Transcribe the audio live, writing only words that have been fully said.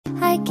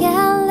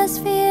get this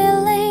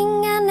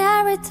feeling, and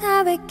every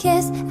time we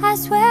kiss I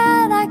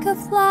swear I could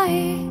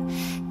fly.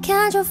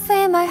 Can't you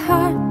feel my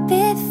heart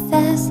beat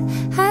fast?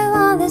 I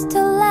want this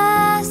to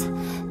last.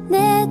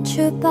 Need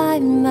you by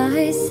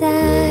my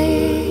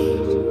side.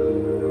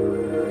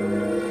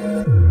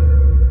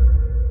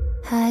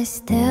 I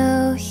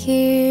still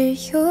hear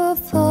your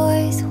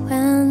voice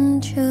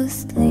when you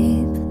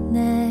sleep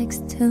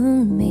next to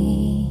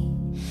me.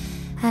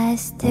 I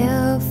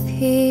still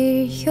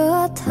feel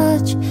your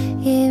touch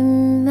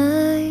in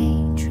my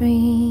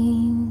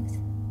dreams.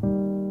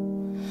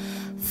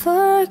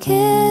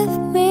 Forgive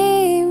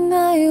me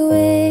my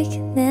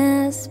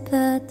weakness,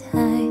 but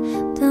I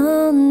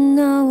don't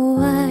know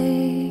why.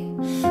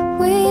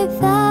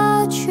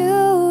 Without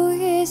you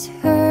it's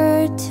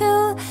hard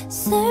to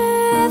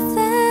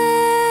survive.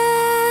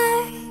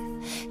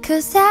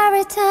 'Cause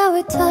every time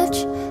we touch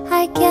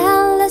I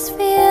get this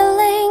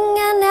feeling,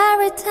 and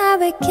every time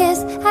we kiss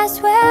I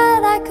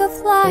swear I could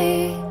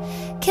fly.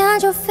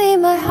 Can't you feel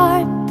my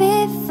heart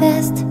beat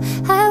fast?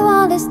 I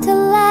want this to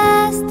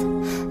last.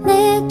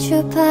 Need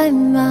you by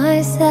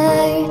my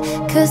side.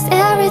 'Cause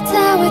every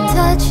time we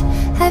touch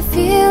I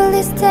feel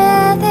it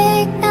steady,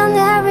 and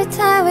every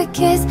time we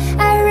kiss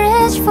I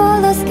reach for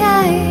the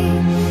sky.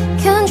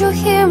 Can't you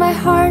hear my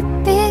heart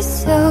beat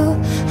so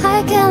I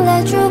can't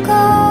let you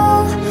go?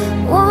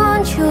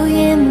 Want you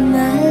in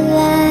my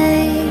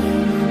life.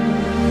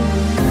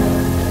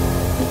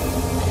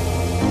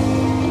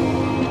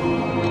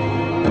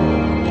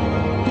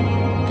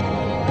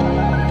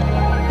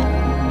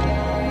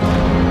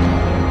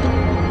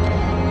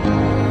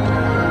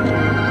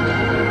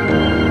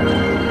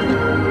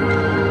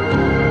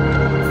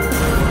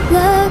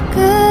 The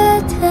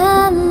good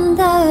and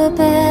the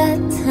bad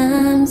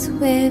times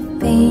we've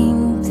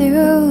been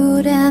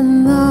through them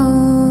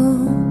all.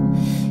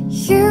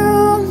 You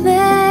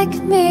make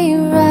me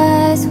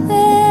rise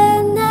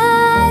when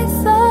I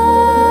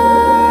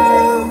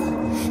fall.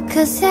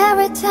 'Cause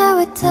every time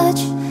we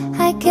touch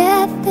I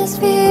get this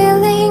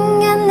feeling,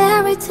 and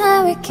every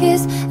time we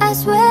kiss I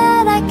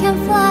swear I can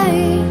fly.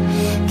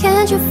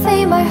 Can't you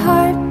feel my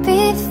heart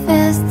beat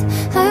fast?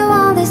 I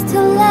want this to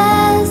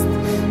last.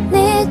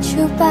 Need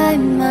you by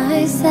my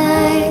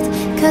side.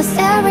 'Cause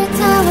every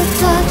time we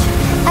touch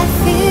I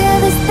feel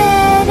it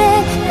steady,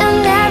 and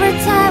every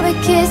time we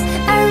kiss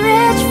I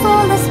reach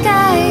for the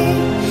sky.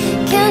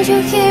 Can't you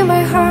hear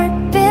my heart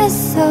beat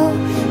so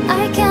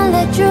I can't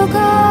let you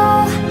go?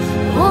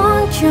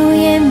 Want you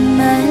in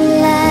my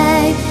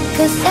life.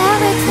 'Cause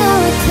every time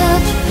we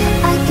touch